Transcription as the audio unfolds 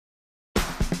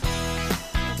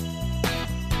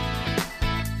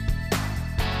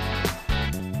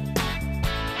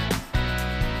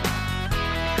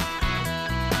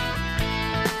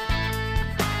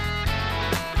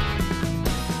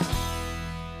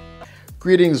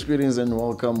Greetings and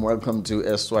welcome to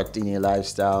Eswatini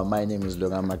Lifestyle. My name is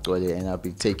Lunga Makole and I'll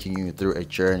be taking you through a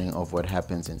journey of what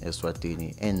happens in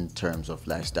Eswatini in terms of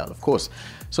lifestyle, of course.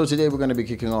 So today we're going to be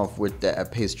kicking off with a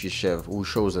pastry chef who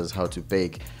shows us how to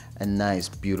bake a nice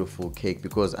beautiful cake,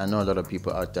 because I know a lot of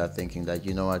people out there thinking that,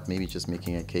 you know what, maybe just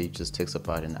making a cake just takes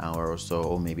about an hour or so,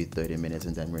 or maybe 30 minutes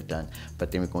and then we're done. But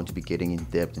then we're going to be getting in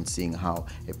depth and seeing how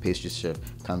a pastry chef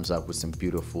comes up with some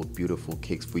beautiful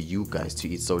cakes for you guys to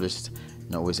eat. So let's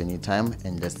not waste any time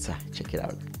and let's check it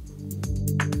out.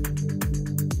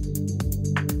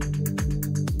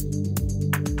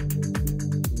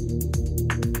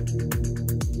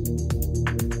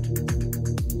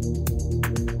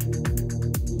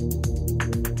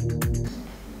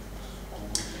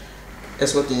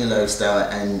 Eswatini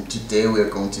Lifestyle, and today we're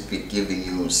going to be giving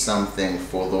you something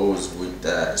for those with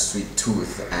sweet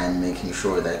tooth and making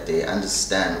sure that they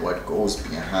understand what goes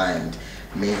behind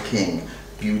making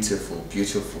beautiful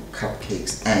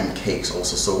cupcakes and cakes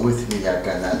also. So with me I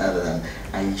got none other than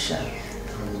Aisha.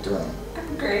 How are you doing?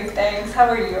 I'm great, thanks. How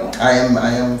are you? I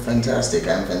am fantastic.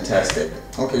 I'm fantastic.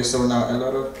 Okay, so now a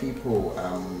lot of people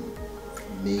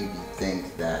maybe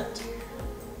think that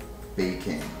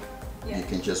baking, you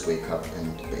can just wake up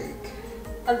and bake.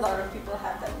 A lot of people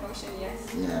have that notion,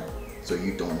 yes. Yeah. So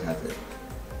you don't have it?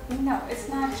 No, it's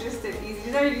not just that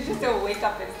easy. You just don't wake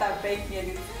up and start baking and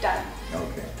it's done.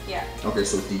 Okay. Yeah. Okay,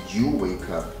 so did you wake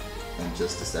up and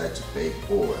just decide to bake,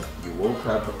 or you woke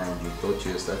up and you thought to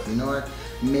yourself, you know what,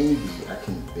 maybe I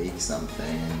can bake something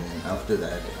and then after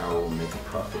that I will make a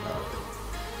profit out of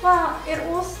it? Well, it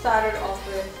all started off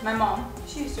with my mom.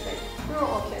 She used to bake. We were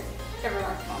all kids.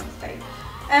 Everyone's mom is bake.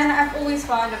 And I've always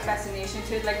found a fascination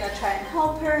to it. Like I try and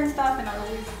help her and stuff, and I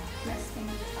always mess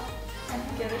things up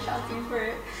and get her shouting for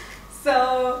it.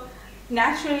 So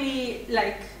naturally,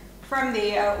 like from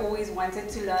there, I always wanted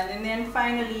to learn. And then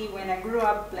finally, when I grew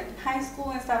up, like in high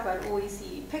school and stuff, I'd always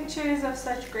see pictures of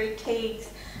such great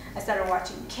cakes. I started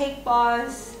watching Cake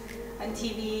Boss on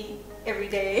TV every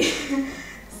day.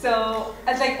 So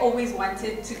I like always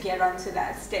wanted to get onto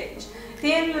that stage.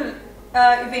 Then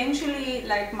eventually,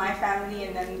 like my family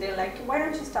and then they're like, why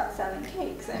don't you start selling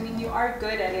cakes? I mean, you are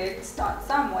good at it, start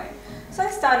somewhere. So I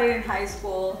started in high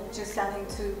school, just selling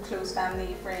to close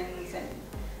family, friends and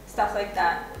stuff like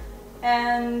that.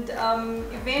 And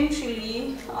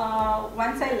eventually,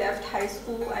 once I left high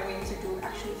school, I went to do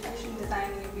actually fashion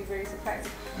designing. You'd be very surprised.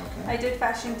 Okay. I did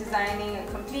fashion designing, I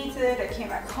completed, I came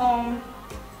back home.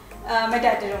 My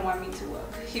dad didn't want me to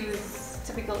work. He was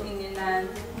typical Indian man,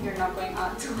 you're not going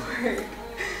out to work.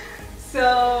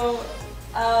 So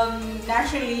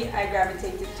naturally I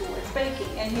gravitated towards baking,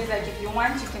 and he's like, if you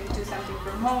want you can do something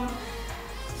from home.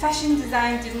 Fashion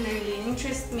design didn't really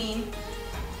interest me,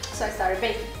 so I started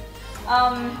baking.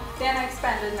 Then I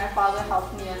expanded. My father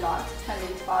helped me a lot. My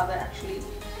late father actually,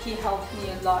 he helped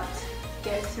me a lot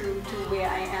get through to where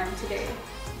I am today.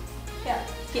 Yeah,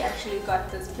 he actually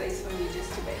got this place for me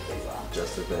just to bake as well.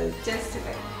 Just to bake? Just to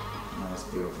bake. Oh, that's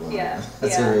beautiful. Yeah.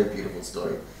 That's a very beautiful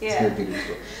story. Yeah. It's a very beautiful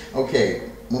story. Okay,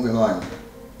 moving on.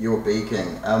 You're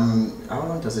baking. How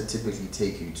long does it typically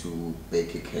take you to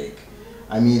bake a cake?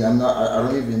 I mean, I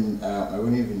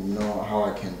don't even know how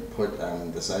I can put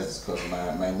the sizes, because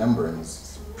my numbering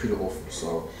is pretty awful.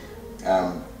 So,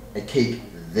 a cake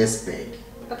this big.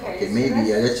 Okay, so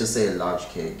maybe let's just say a large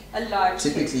cake. A large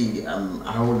Typically, cake.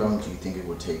 how long do you think it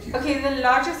would take you? Okay, the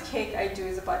largest cake I do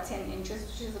is about 10 inches,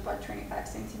 which is about 25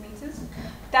 centimeters. Okay.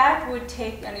 That would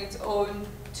take on its own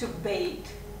to bake,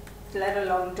 let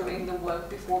alone doing the work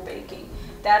before baking.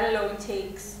 That alone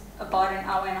takes about an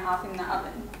hour and a half in the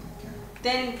oven. Okay.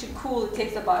 Then to cool, it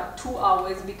takes about 2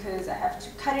 hours because I have to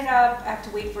cut it up, I have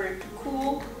to wait for it to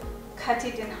cool, cut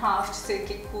it in half so it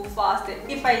can cool faster.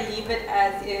 If I leave it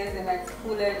as is and I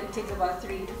cool it, it takes about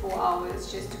 3 to 4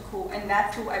 hours just to cool. And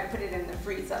that too, I put it in the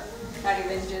freezer, not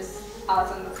even just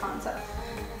out on the counter.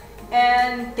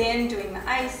 And then doing the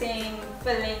icing,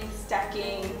 filling,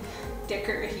 stacking,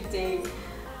 decorating,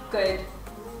 good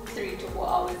 3 to 4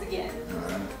 hours again.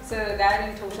 Alright. So that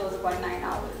in total is about 9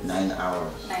 hours. 9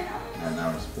 hours? 9 hours. 9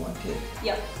 hours for one cake?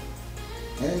 Yep.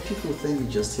 And people think you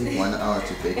just take 1 hour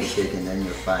to bake a cake and then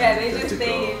you're fine. Yeah, they just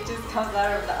think it just comes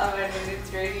out of the oven and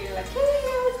it's ready. You're like, hey,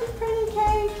 it's a pretty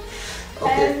cake.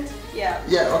 Okay. And yeah.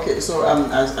 Yeah. Okay. So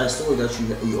I saw that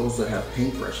you also have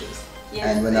paintbrushes. Yes,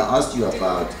 and when I asked you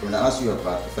about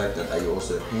the fact that are you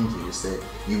also a painter, you said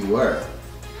you were.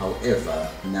 However,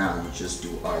 now you just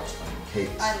do art on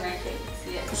cakes. On my cakes,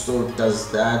 yes. So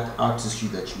does that artistry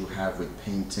that you have with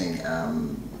painting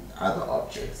other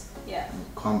objects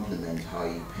complement how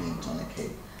you paint on a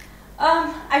cake?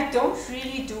 I don't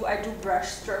really do, I do brush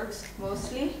strokes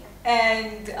mostly.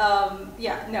 And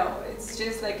yeah, no, it's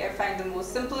just like I find the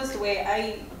most simplest way.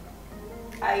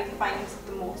 I find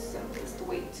the most simplest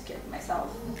way to get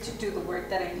myself to do the work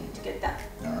that I need to get done.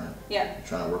 All right. Yeah. You're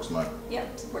trying to work smart. Yeah,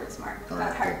 work smart, All not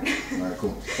right, hard. cool. All right,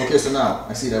 cool. Okay, so now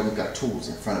I see that we've got tools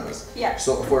in front of us. Yeah.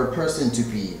 So for a person to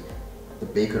be the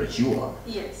baker that you are,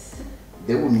 Yes.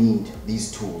 they will need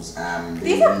these tools.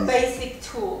 These are basic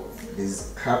tools.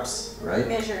 These cups, right?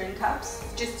 Measuring cups,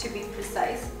 just to be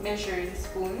precise. Measuring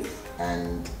spoons.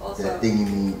 And Also, the thing you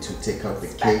need to take out the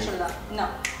cake. Spatula. No,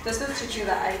 this is to do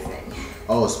the icing.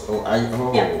 Oh,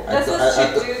 Yeah, this is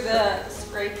to do the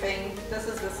scraping. This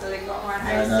is the silicone one.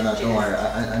 No, don't worry.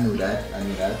 I knew that. I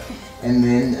knew that. And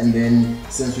then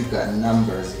since we've got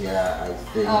numbers here, I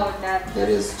think that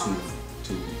is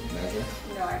to measure.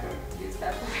 No, I don't use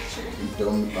that for measuring. You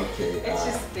don't. Okay. It's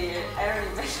just there. I don't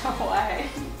even know why.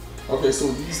 Okay, so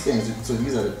these things. So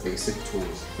these are the basic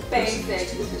tools.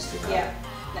 Basic. Used to have. Yeah,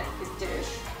 like the dish.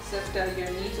 Sifter, you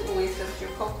need to always sift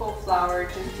your cocoa flour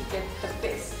just to get the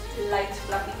best light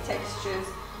fluffy textures.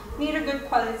 Need a good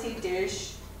quality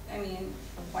dish. I mean,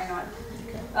 why not?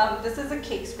 Okay. This is a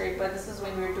cake scraper. This is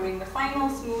when we're doing the final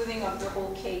smoothing of the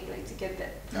whole cake, like to get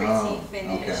that pretty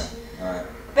finish. Okay. All right.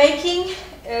 Baking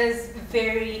is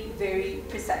very, very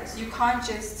precise. You can't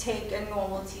just take a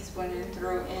normal teaspoon and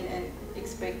throw in and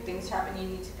expect things to happen. You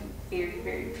need to be very,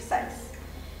 very precise.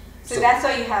 So that's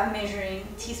why you have measuring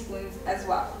teaspoons as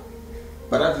well.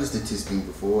 But I've used a teaspoon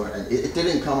before, and it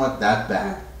didn't come out that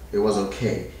bad. It was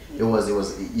okay. It was.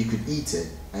 You could eat it,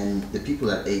 and the people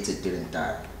that ate it didn't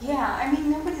die. Yeah, I mean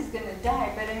nobody's gonna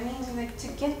die, but I mean like to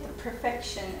get the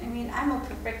perfection. I mean I'm a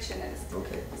perfectionist.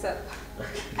 Okay. So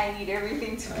I need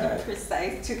everything to be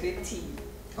precise to the T.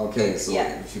 Okay, so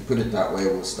if you put it that way,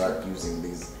 we'll start using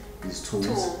these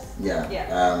tools.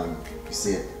 Yeah. You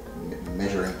see it,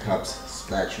 measuring cups,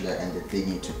 spatula, and the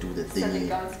thingy to do the thingy.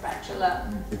 Silicone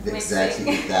spatula. Exactly,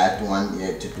 mixing. that one,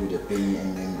 yeah, to do the thingy,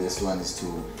 and then this one is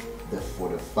for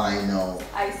the final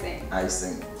icing.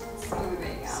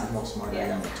 Smoothing out. See how smart I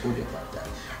am? I told you about that.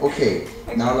 Okay,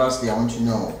 now lastly, I want to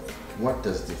know, what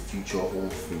does the future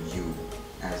hold for you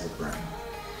as a brand?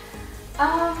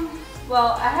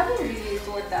 Well, I haven't really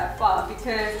thought that far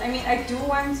because I mean I do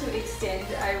want to extend.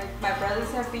 My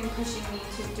brothers have been pushing me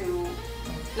to do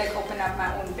like open up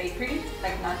my own bakery,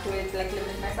 like not do it like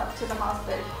limit myself to the house,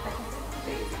 but like I said, I'm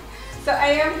lazy. So I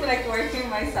am like working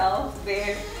myself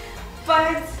there,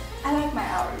 but I like my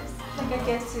hours. Like I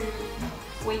get to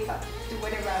wake up, do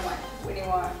whatever I want,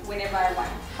 whenever I want,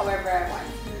 however I want.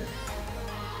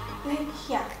 Like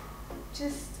yeah,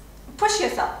 just push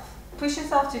yourself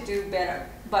to do better,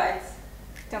 but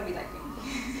don't be like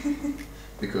me.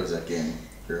 Because again,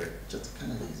 you're just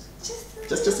kind of lazy.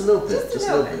 Just a little bit. Just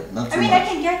a little bit. Not too much. I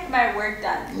can get my work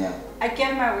done. Yeah. I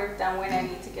get my work done when I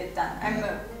need to get done. I'm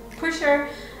a pusher.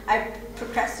 I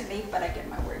procrastinate, but I get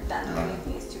my work done when it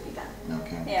needs to be done.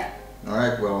 Okay. Yeah. All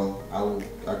right. Well,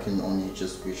 I can only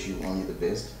just wish you only the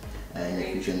best in your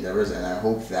future endeavors, and I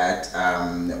hope that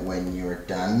when you're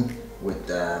done with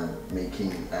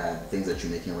making things that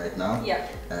you're making right now,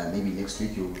 maybe next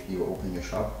week you open your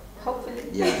shop. Hopefully.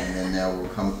 Yeah, and then we'll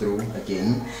come through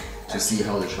again to see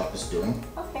how the shop is doing.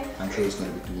 Okay. I'm sure it's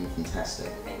going to be doing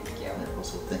fantastic. Thank you. And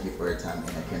also, thank you for your time,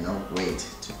 and I cannot wait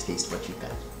to taste what you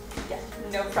got. Yeah,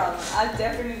 no problem. I'll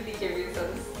definitely give you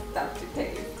some stuff to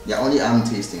taste. Yeah, only I'm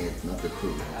tasting it, not the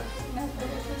crew. No, but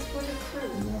it was for the crew.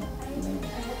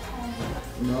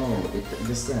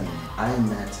 Listen, I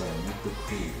matter, not the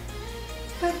crew.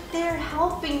 But they're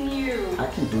helping you. I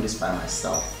can do this by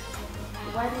myself.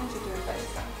 Why didn't you do it by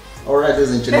yourself? Alright,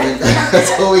 ladies and gentlemen,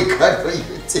 that's all we got for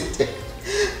you today.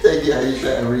 Thank you,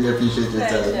 Aisha. I really appreciate your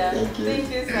time. Thank you. Thank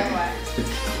you so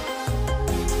much.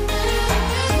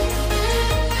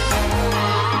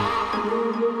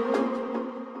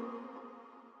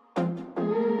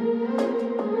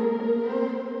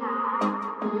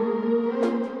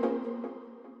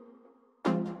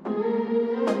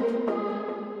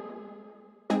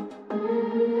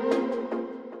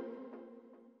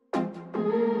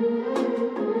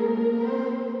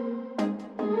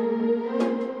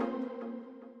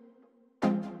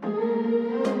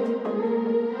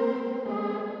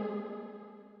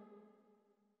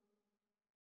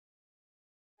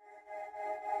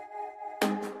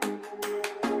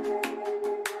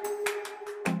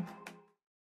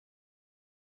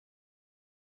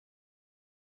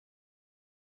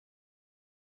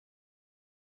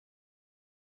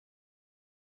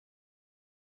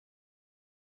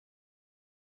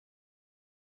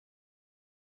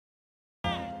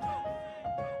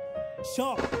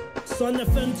 Shock, son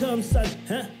of phantom son,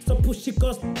 huh? So push it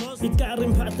goes, big car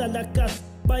in Patalakas.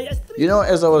 You know,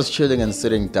 as I was chilling and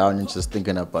sitting down and just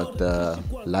thinking about the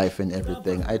life and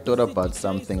everything, I thought about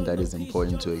something that is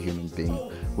important to a human being,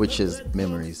 which is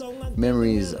memories.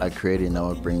 Memories are created in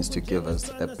our brains to give us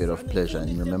a bit of pleasure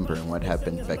in remembering what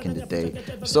happened back in the day.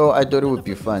 So I thought it would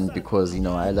be fun because, you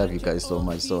know, I love you guys so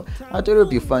much. So I thought it would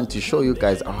be fun to show you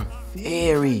guys our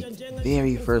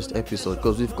very first episode,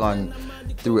 because we've gone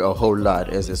through a whole lot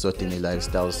as Eswatini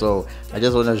Lifestyle. So I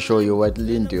just want to show you what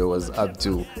Lindio was up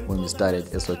to when we started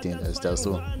Eswatini Lifestyle.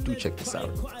 So do check this out.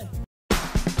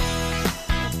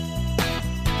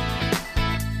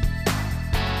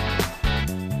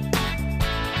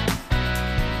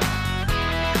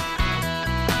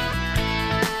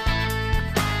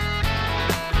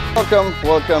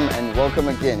 Welcome and welcome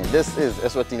again. This is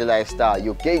Eswatini Lifestyle,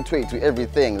 your gateway to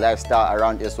everything lifestyle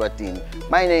around Eswatini.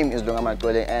 My name is Lunga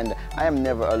Matole and I am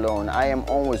never alone. I am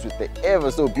always with the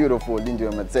ever so beautiful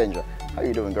Lindio Matsenja. How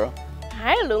you doing, girl?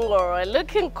 Hi Lungo,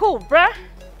 looking cool, bruh.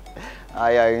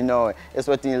 Yeah, you know,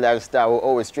 Eswatini Lifestyle, we're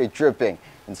always straight dripping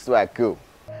and swag cool.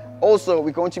 Also, we're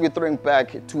going to be throwing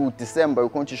back to December.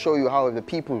 We're going to show you how the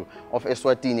people of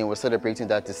Eswatini were celebrating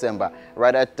that December,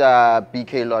 right at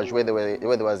BK Lodge, where there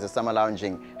was the summer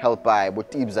lounging held by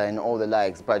Botibza and all the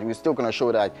likes. But we're still going to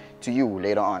show that to you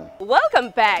later on. Welcome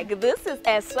back. This is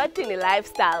Eswatini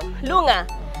Lifestyle. Lunga,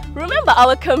 remember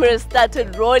our cameras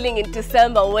started rolling in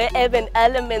December, where Urban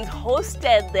Elements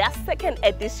hosted their second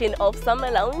edition of Summer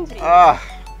Lounging.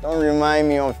 Don't remind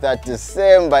me of that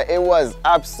December. It was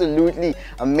absolutely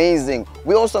amazing.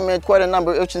 We also met quite a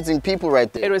number of interesting people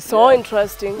right there. It was so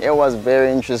interesting. It was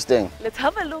very interesting. Let's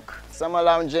have a look. Summer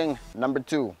Lounging number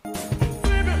 2.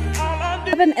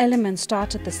 Urban Elements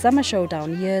started the Summer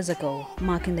Showdown years ago,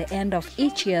 marking the end of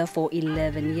each year for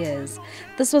 11 years.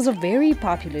 This was a very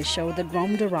popular show that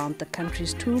roamed around the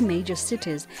country's 2 major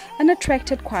cities and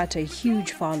attracted quite a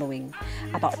huge following.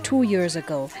 About 2 years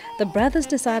ago, the brothers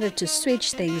decided to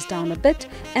switch things down a bit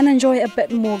and enjoy a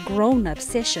bit more grown-up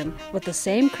session with the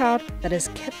same crowd that has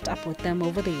kept up with them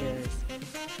over the years.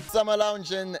 Summer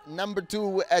Lounging number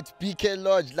 2 at BK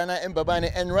Lodge, Lana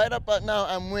Mbabane, and right up now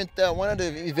I'm with one of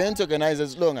the event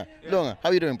organizers, Lunga. Yeah. Lunga, how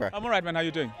are you doing, bro? I'm alright, man. How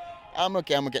you doing? I'm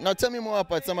okay. Now tell me more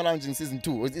about Summer Lounging season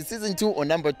 2. Is it season 2 or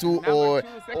number 2 number or two,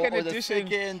 second edition?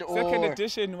 Second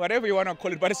edition, whatever you want to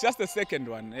call it, but it's just the second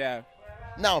one, yeah.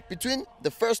 Now, between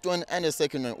the first one and the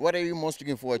second one, what are you most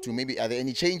looking forward to? Maybe are there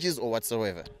any changes or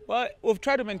whatsoever? Well, we've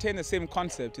tried to maintain the same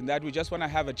concept in that we just want to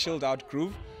have a chilled out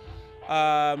groove.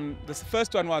 This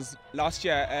first one was last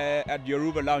year at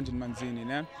Yoruba Lounge in Manzini.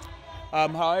 Né?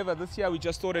 However, this year we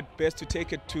just thought it best to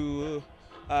take it to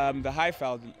the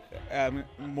Highfeld,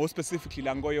 more specifically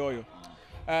Langoyoyo.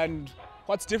 And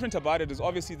what's different about it is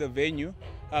obviously the venue.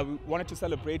 We wanted to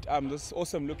celebrate this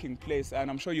awesome looking place, and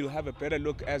I'm sure you'll have a better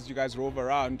look as you guys rove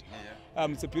around.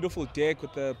 It's a beautiful deck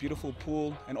with a beautiful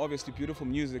pool and obviously beautiful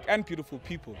music and beautiful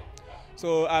people.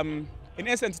 So in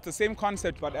essence, it's the same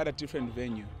concept but at a different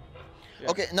venue. Yeah.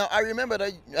 Okay, now I remember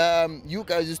that you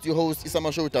guys used to host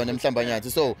Summer Showdown in Mhlambanyati.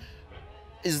 So,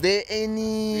 is there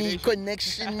any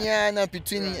connection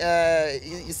between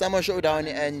Summer Showdown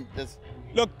and this?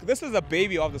 Look, this is a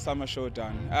baby of the Summer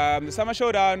Showdown. The Summer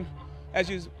Showdown, as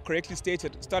you correctly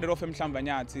stated, started off in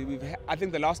Mhlambanyati. I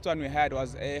think the last one we had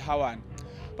was Hawan.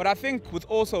 But I think with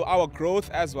also our growth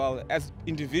as well as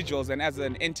individuals and as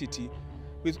an entity,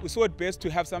 we saw it best to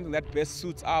have something that best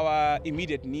suits our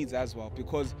immediate needs as well,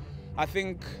 because I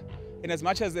think in as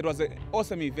much as it was an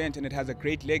awesome event and it has a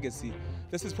great legacy,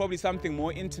 this is probably something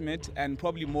more intimate and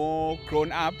probably more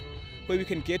grown up, where we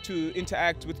can get to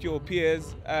interact with your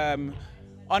peers on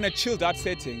a chilled out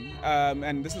setting.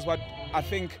 And this is what I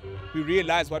think we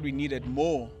realized what we needed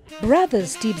more.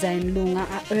 Brothers Tibza and Lunga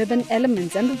are urban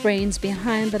elements and the brains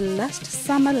behind the last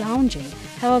Summer Lounging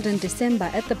held in December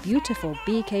at the beautiful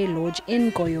BK Lodge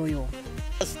in Goyoyo.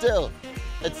 Still,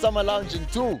 it's Summer Lounging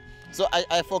too. So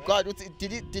I forgot.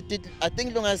 Did I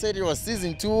think Lunga said it was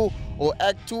season 2 or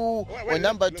act 2 or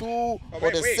number 2 or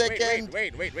the second?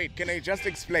 Wait. Can I just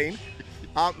explain?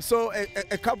 So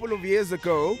a couple of years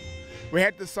ago, we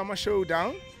had the Summer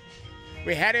Showdown.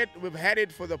 We've had it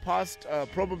for the past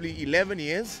probably 11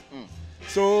 years.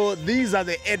 So these are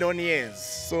the add-on years.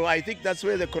 So I think that's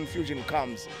where the confusion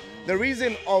comes. The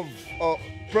reason of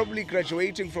probably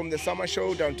graduating from the Summer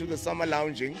Showdown to the Summer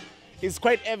Lounging is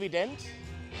quite evident.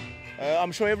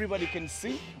 I'm sure everybody can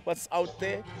see what's out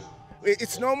there.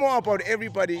 It's no more about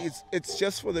everybody, it's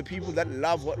just for the people that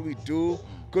love what we do.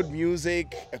 Good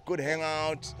music, a good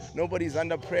hangout, nobody's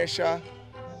under pressure.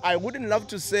 I wouldn't love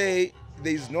to say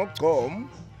there's no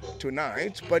gom,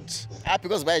 tonight, but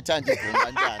because by time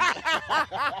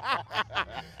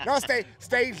no, stay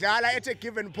at a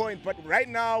given point. But right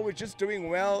now we're just doing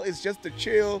well. It's just a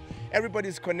chill.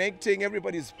 Everybody's connecting.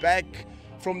 Everybody's back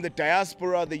from the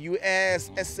diaspora, the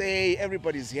US, SA.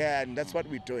 Everybody's here, and that's what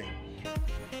we're doing.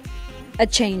 A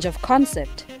change of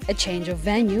concept, a change of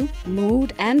venue,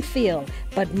 mood and feel,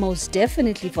 but most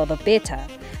definitely for the better.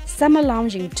 Summer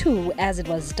Lounging 2, as it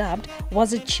was dubbed,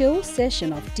 was a chill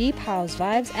session of deep house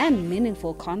vibes and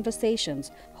meaningful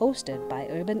conversations hosted by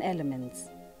Urban Elements.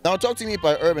 Now talk to me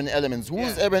about Urban Elements.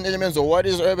 Who's Urban Elements, or what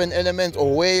is Urban Elements,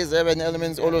 or where is Urban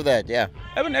Elements, all of that, yeah.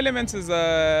 Urban Elements is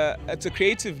it's a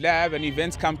creative lab and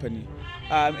events company.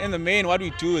 In the main, what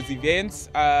we do is events,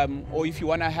 or if you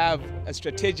want to have a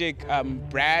strategic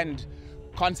brand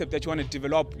concept that you want to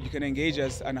develop, you can engage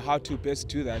us on how to best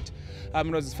do that. It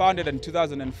was founded in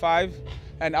 2005,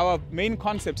 and our main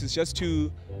concept is just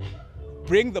to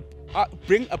bring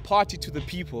a party to the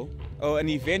people, or an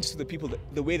event to the people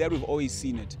the way that we've always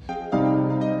seen it.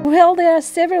 Well, there are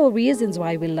several reasons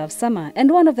why we love summer,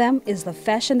 and one of them is the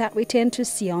fashion that we tend to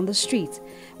see on the streets.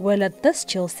 Well, at this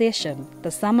chill session, the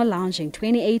Summer Lounging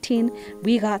 2018,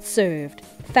 we got served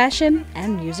fashion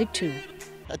and music too.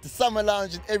 At the Summer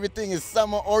Lounge, everything is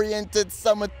summer-oriented,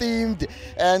 summer-themed,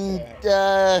 and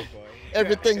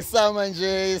everything summer,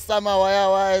 summer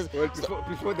wise. Well,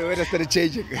 before the weather started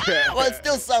changing. Well, it's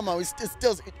still summer. It's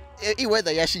still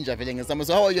weather yashinja feeling in summer.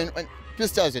 So how are you?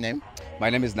 Please tell us your name. My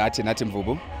name is Nati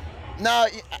Mvubu. Now,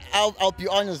 I'll be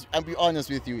honest. I'll be honest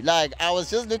with you. Like, I was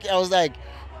just looking. I was like,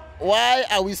 why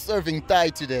are we serving Thai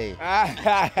today?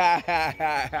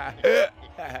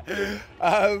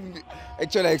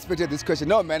 Actually, I expected this question.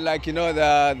 No, man, like, you know,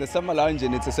 the Summer Lounge,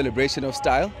 and it's a celebration of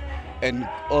style and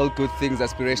all good things,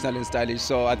 aspirational and stylish.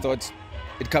 So I thought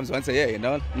it comes once a year, you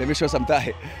know. Let me show some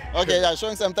Thai. Okay, yeah,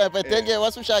 showing some Thai. But then,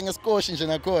 what's showing a score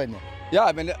in Yeah,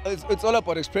 I mean, it's all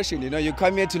about expression, you know. You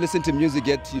come here to listen to music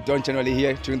that you don't generally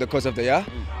hear during the course of the year.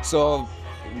 So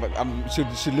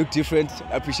should look different,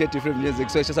 appreciate different music.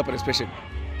 So it's just about expression.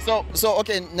 So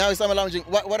okay, now it's Summer Lounging.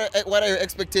 What are your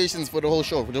expectations for the whole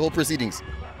show, for the whole proceedings?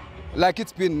 Like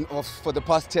it's been for the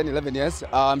past 10, 11 years.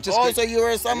 So you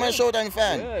were a Summer Showdown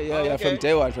fan? Yeah, okay.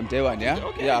 From day one, yeah.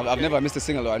 Okay, yeah, okay. I've never missed a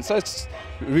single one. So it's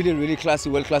really, really classy,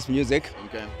 world-class music.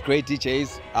 Okay. Great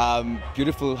DJs,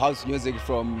 beautiful house music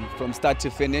from start to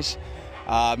finish.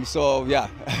 So yeah.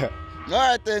 All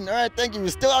right then, all right, thank you. We're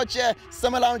still out here,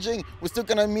 Summer Lounging. We're still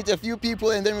gonna meet a few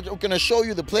people, and then we're gonna show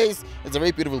you the place. It's a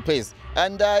very beautiful place.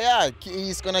 And yeah,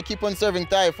 he's gonna keep on serving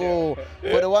Thai for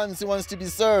the ones who wants to be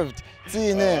served.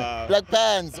 See, black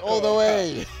pants all the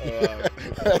way.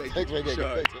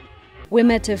 We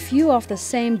met a few of the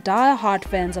same die-hard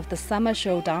fans of the Summer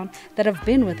Showdown that have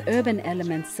been with Urban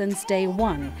Elements since day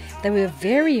one. They were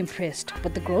very impressed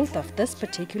with the growth of this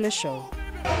particular show.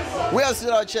 We are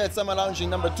still out here at Summer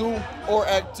Lounging number 2, or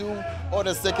Act 2, or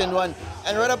the second one.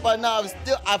 And right about now,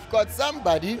 I've got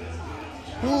somebody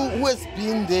who has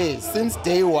been there since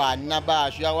day one.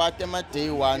 Nabash, you are them at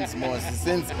day one,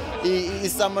 since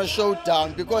it's Summer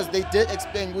Showdown, because they did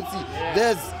explain,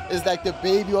 this is like the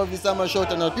baby of the Summer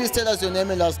Showdown. Now, please tell us your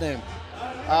name and last name.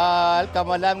 As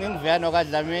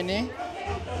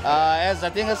I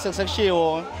think it's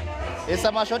successful. It's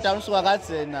Summer Showdown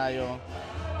nayo.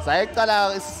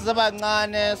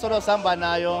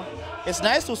 It's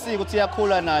nice to see ukuthi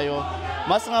iyakhula nayo.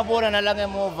 Masingabona nalang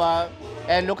emuva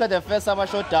and look at the first Summer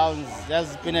Showdowns.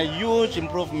 There's been a huge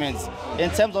improvement in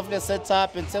terms of the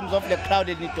setup, in terms of the crowd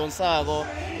in Idonsago,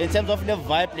 in terms of the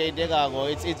vibe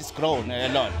it's grown a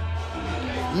lot.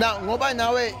 Now, ngoba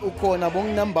nawe ukona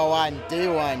bong number 1, day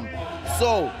 1.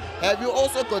 So, have you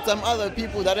also got some other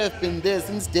people that have been there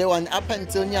since day 1 up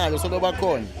until now? So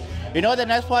you know, the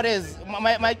next part is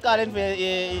my talent for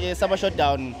Summer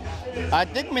Showdown. I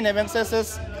think my name is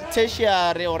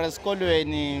tertiary or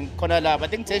eskolweni khona lapha. I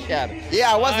think tertiary.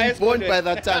 Yeah, I wasn't born by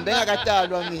that time.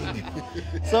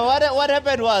 So what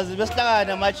happened was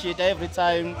besihlangana amajita every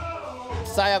time.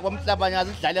 Saya kwamhlabanya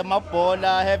sidlala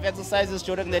amabhola, have exercises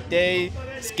during the day,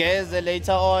 scares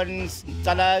later on,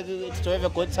 to have a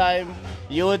good time.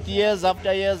 Youth, years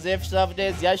after years,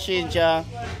 yashintsha.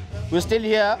 We're still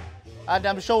here. And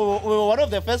I'm sure we were one of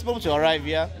the first people to arrive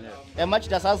here. And much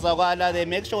they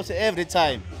make sure every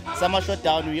time Summer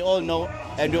Showdown, we all know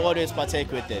and we always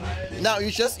partake with it. Now you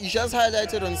just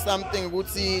highlighted on something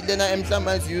Lena M.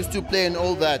 used to play and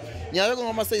all that. Now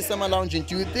going to say Summer Lounging.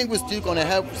 Do you think we're still gonna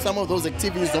have some of those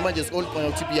activities, not just all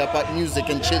going to be about music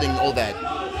and chilling and all that?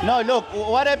 No, look,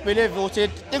 what I believe is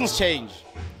that things change.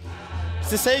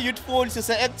 To say youthful, to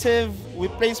say active, we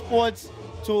play sports.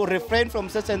 To refrain from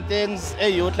certain things,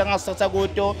 then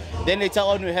later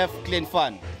on we have clean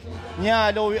fun.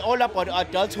 Nyalo, we're all about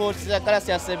adulthood,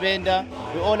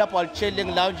 we're all about chilling,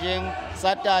 lounging,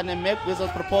 Satan and make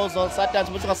business proposals, Satan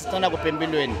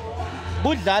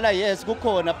budlala yes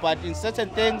kukhona, but in certain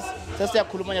things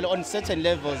on certain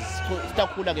levels.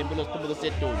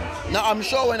 Now I'm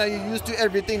sure when you're used to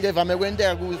everything, Dave, I went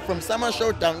there from summer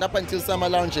showdown up until summer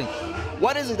lounging.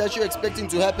 What is it that you're expecting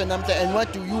to happen and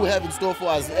what do you have in store for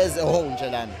us as a whole,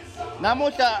 Njelani?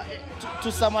 Namuhla,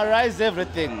 to summarize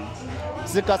everything,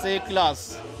 Zika say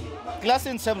class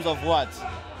in terms of what?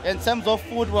 In terms of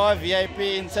food, we have VIP.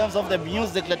 In terms of the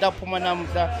music, in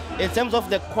terms of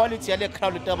the quality of the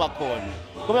crowd,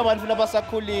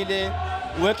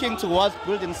 working towards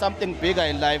building something bigger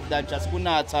in life than just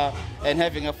kunata and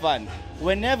having a fun.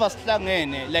 Whenever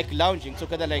slangene, like lounging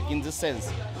together, like in this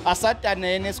sense,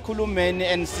 asatane, sikhulumeni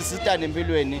and sisitane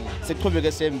empilweni,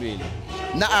 siqhubeke sembili.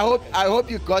 Now I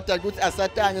hope you got that good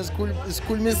asatane,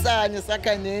 sikhulumisane,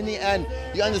 sakaneni, and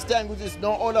you understand what it's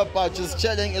not all about just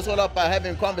chatting, it's all about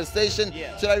having conversation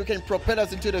so that we can propel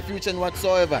us into the future and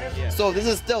whatsoever. So this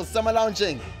is still Summer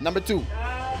Lounging number 2.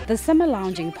 The summer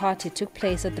lounging party took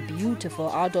place at the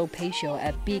beautiful outdoor patio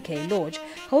at BK Lodge,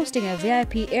 hosting a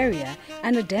VIP area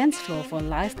and a dance floor for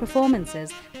live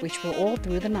performances, which were all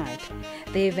through the night.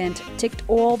 The event ticked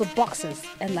all the boxes,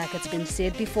 and like it's been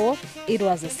said before, it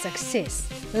was a success.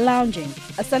 Lounging,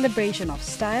 a celebration of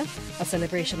style, a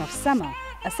celebration of summer,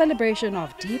 a celebration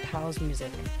of deep house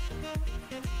music.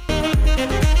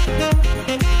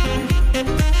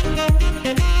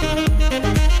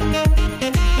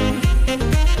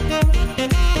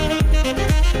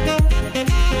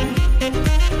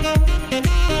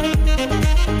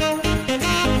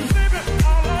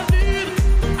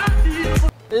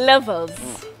 Levels.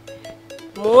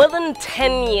 More than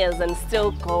 10 years and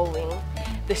still going.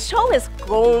 The show has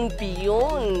grown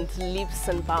beyond leaps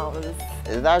and bounds.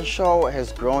 That show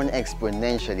has grown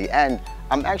exponentially, and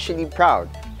I'm actually proud.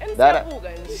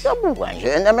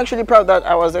 And I'm actually proud that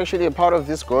I was actually a part of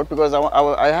this growth because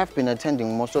I have been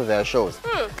attending most of their shows.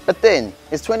 But then,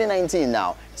 it's 2019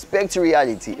 now. It's back to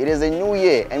reality. It is a new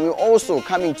year, and we're also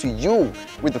coming to you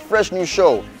with a fresh new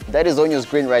show that is on your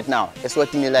screen right now,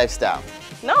 Eswatini Lifestyle.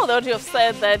 Now that you've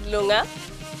said that, Lunga,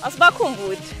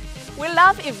 we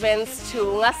love events too.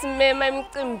 Ngasimema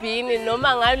emcimbini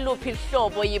noma ngaluphi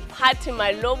ihlobo yiphathi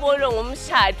malobolo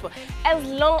ngumshado, as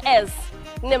long as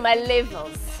nema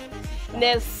levels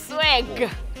ne swag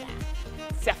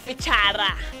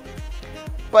siyafeature.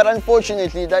 But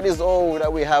unfortunately, that is all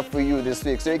that we have for you this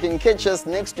week. So you can catch us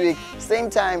next week, same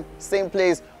time, same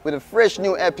place, with a fresh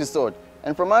new episode.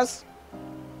 And from us,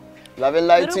 love and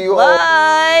light to you all.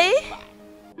 Bye.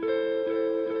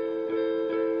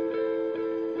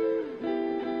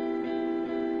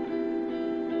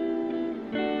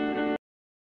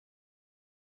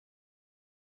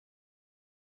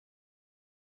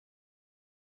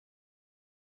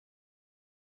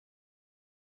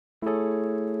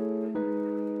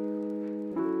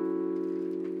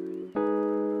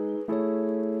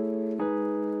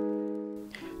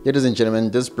 Ladies and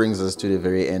gentlemen, this brings us to the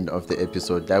very end of the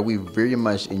episode that we very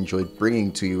much enjoyed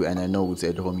bringing to you, and I know it's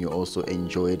at home you also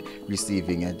enjoyed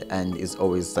receiving it, and it's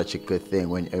always such a good thing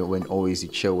when always you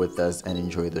chill with us and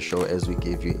enjoy the show as we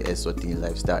give you Eswatini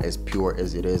Lifestyle as pure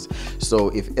as it is. So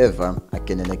if ever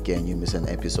again and again you miss an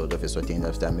episode of Eswatini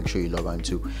Lifestyle, make sure you log on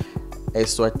to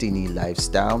Eswatini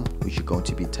Lifestyle, which you're going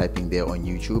to be typing there on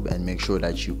YouTube, and make sure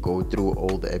that you go through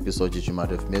all the episodes that you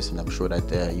might have missed, and I'm sure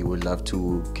that you would love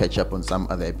to catch up on some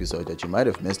other episode that you might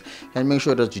have missed, and make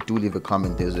sure that you do leave a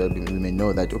comment there so that we may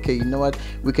know that, okay, you know what,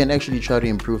 we can actually try to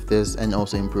improve this and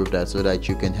also improve that, so that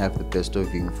you can have the best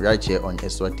of you right here on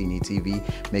Eswatini TV,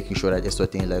 making sure that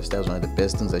Eswatini Lifestyle is one of the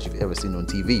best things that you've ever seen on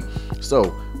TV.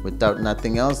 So without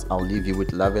nothing else, I'll leave you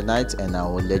with love and light, and I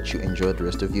will let you enjoy the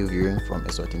rest of your viewing from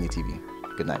Eswatini TV.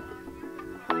 Good night.